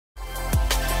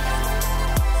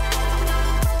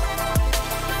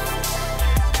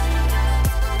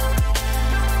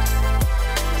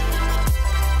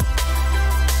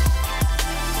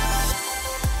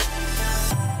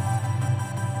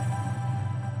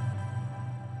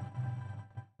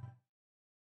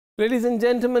Ladies and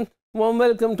gentlemen, warm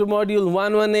welcome to Module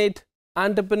 118,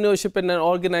 Entrepreneurship and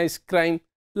Organized Crime.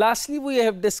 Lastly, we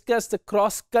have discussed the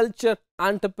cross-culture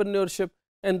entrepreneurship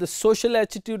and the social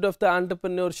attitude of the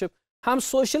entrepreneurship. हम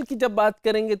social की जब बात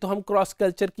करेंगे तो हम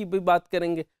cross-culture की भी बात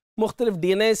करेंगे, मुख्तलिफ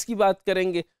DNAs की बात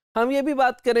करेंगे, हम ये भी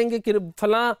बात करेंगे कि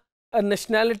फलां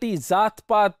नेशनैलिटी, ज़ात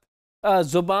पात,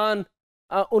 ज़ुबान,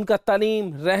 उनका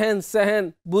तालीम, रहन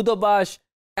सहन, बुदोबाश,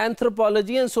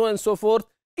 anthropology and so and so fourth,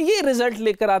 ये रिजल्ट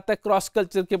लेकर आता है क्रॉस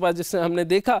कल्चर के पास, जिससे हमने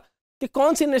देखा कि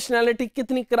कौन सी नेशनैलिटी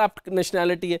कितनी करप्ट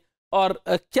नेशनैलिटी है और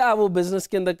क्या वो बिजनेस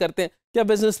के अंदर करते हैं, क्या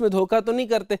बिजनेस में धोखा तो नहीं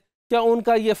करते, क्या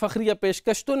उनका ये फखरिया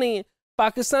पेशकश तो नहीं है।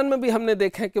 पाकिस्तान में भी हमने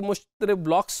देखा है कि मुख्तलिफ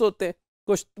ब्लॉक्स होते हैं,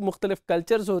 कुछ मुख्तलिफ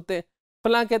कल्चर्स होते हैं।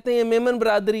 फलां कहते हैं ये मेमन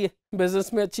बरादरी है,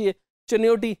 बिजनेस में अच्छी है,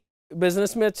 चनियोटी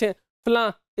बिजनेस में अच्छे हैं,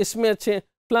 फलां इसमें अच्छे हैं,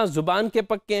 फलां जुबान के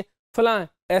पक्के हैं, फलां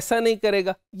ऐसा नहीं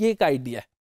करेगा। ये एक आइडिया है।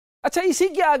 अच्छा, इसी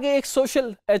के आगे एक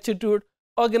सोशल एटीट्यूड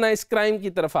ऑर्गेनाइज क्राइम की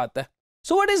तरफ आता है।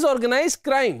 So what is organise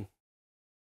crime?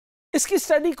 इसकी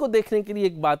स्टडी को देखने के लिए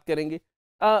एक बात करेंगे।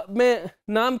 मैं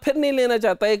नाम फिर नहीं लेना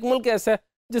चाहता। एक मुल्क ऐसा है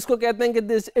जिसको कहते हैं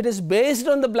कि it is based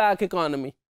on the black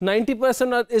economy,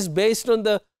 90% is based on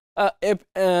the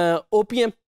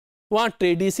OPM. वहाँ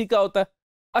ट्रेड इसी का होता है।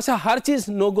 अच्छा, हर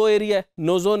चीज़ नो गो एरिया है,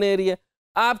 नो जोन एरिया है।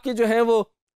 आपके जो है वो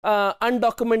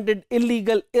अनडॉक्यूमेंटेड,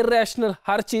 इलीगल, इरेशनल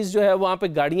हर चीज़ जो है, वहाँ पे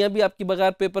गाड़ियाँ भी आपकी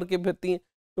बगैर पेपर के फिरती हैं।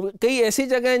 कई ऐसी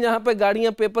जगह हैं जहाँ पे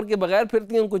गाड़ियाँ पेपर के बगैर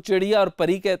फिरती हैं, उनको चिड़िया और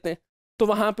परी कहते हैं, तो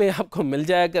वहाँ पे आपको मिल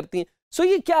जाया करती हैं। सो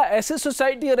ये क्या ऐसे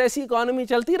सोसाइटी और ऐसी इकोनॉमी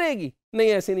चलती रहेगी? नहीं,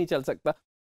 ऐसे नहीं चल सकता।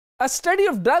 अ study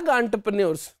of drug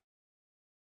entrepreneurs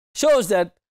shows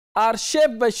that are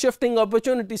shaped by shifting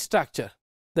opportunity structure.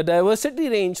 The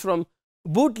diversity range from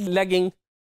bootlegging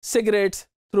cigarettes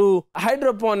through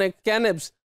hydroponic cannabis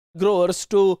growers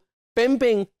to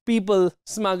pimping people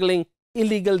smuggling,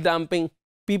 illegal dumping,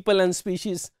 people and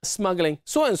species smuggling,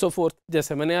 so and so forth.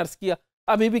 जैसे मैंने अर्ज किया,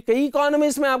 अभी भी कई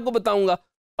economies में आपको बताऊंगा,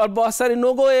 और बहुत सारे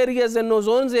no go areas and no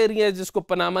Jones areas जिसको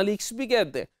पनामा लीक्स भी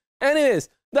कहते हैं। Anyways,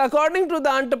 according to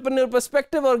the entrepreneur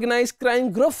perspective, organized crime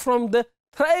grew from the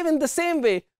thrive in the same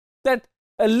way that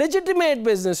a legitimate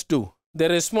business do.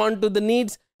 They respond to the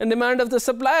needs and demand of the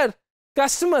supplier,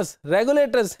 customers,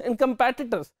 regulators and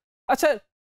competitors. अच्छा,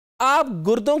 आप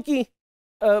गुर्दों की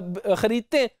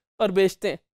खरीदते हैं और बेचते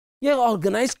हैं, ये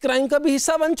organised crime का भी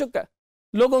हिस्सा बन चुका है।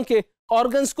 लोगों के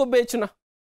ऑर्गन्स को बेचना,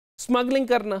 स्मगलिंग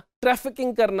करना,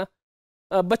 ट्रैफिकिंग करना,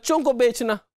 बच्चों को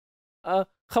बेचना,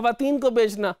 खवातीन को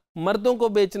बेचना, मर्दों को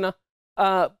बेचना,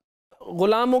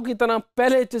 गुलामों की तरह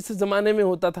पहले जिस ज़माने में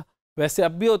होता था वैसे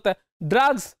अब भी होता है।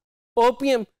 Drugs,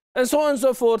 opium and so on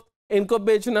so fourth, इनको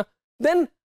बेचना। Then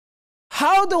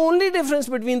how the only difference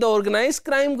between the organised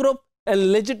crime group and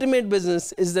legitimate business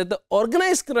is that the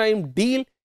organized crime deal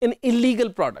in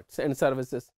illegal products and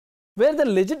services, where the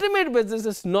legitimate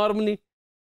businesses normally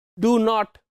do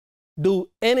not do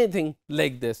anything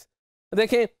like this.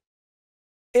 देखें,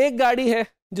 एक गाड़ी है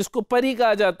जिसको परी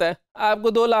कहा जाता है,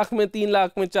 आपको 2 लाख में, 3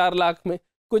 लाख में, 4 लाख में,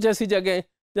 कुछ ऐसी जगह हैं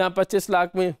जहाँ 25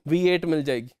 लाख में V8 मिल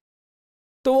जाएगी।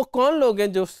 तो वो कौन लोग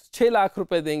हैं जो 6 लाख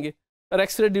रुपए देंगे और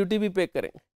एक्स्ट्रा ड्यूटी भी पे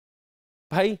करेंगे?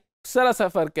 भाई, सारा सा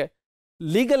फर्क है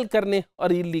लीगल करने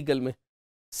और इलीगल में।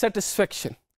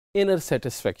 सेटिस्फेक्शन, इनर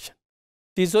सेटिस्फेक्शन,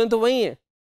 चीज़ें तो वही हैं,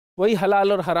 वही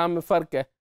हलाल और हराम में फ़र्क है।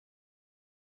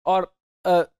 और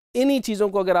इन्हीं चीज़ों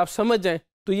को अगर आप समझ जाएं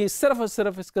तो ये सिर्फ और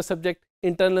सिर्फ इसका सब्जेक्ट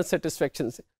इंटरनल सेटिस्फेक्शन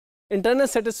से। इंटरनल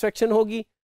सेटिस्फेक्शन होगी,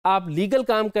 आप लीगल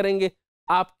काम करेंगे,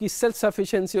 आपकी सेल्फ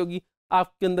सफिशेंसी होगी,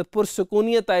 आपके अंदर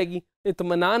पुरसुकूनियत आएगी,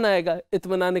 इत्मीनान आएगा,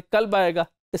 इत्मीनान कल्ब आएगा,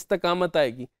 इस्तकामत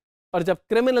आएगी। और जब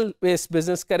क्रिमिनल बेस्ड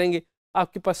बिजनेस करेंगे,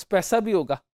 आपके पास पैसा भी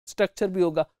होगा, स्ट्रक्चर भी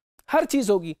होगा, हर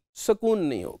चीज़ होगी, सुकून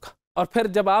नहीं होगा। और फिर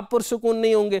जब आप पुरसुकून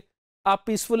नहीं होंगे, आप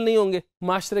पीसफुल नहीं होंगे,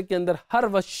 माशरे के अंदर हर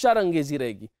वक्त शर अंगेजी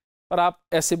रहेगी। और आप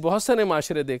ऐसे बहुत सारे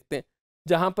माशरे देखते हैं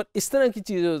जहाँ पर इस तरह की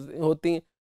चीज़ें होती हैं,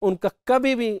 उनका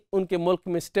कभी भी उनके मुल्क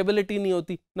में स्टेबिलिटी नहीं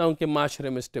होती, ना उनके माशरे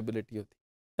में स्टेबिलिटी होती।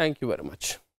 Thank you very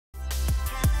much.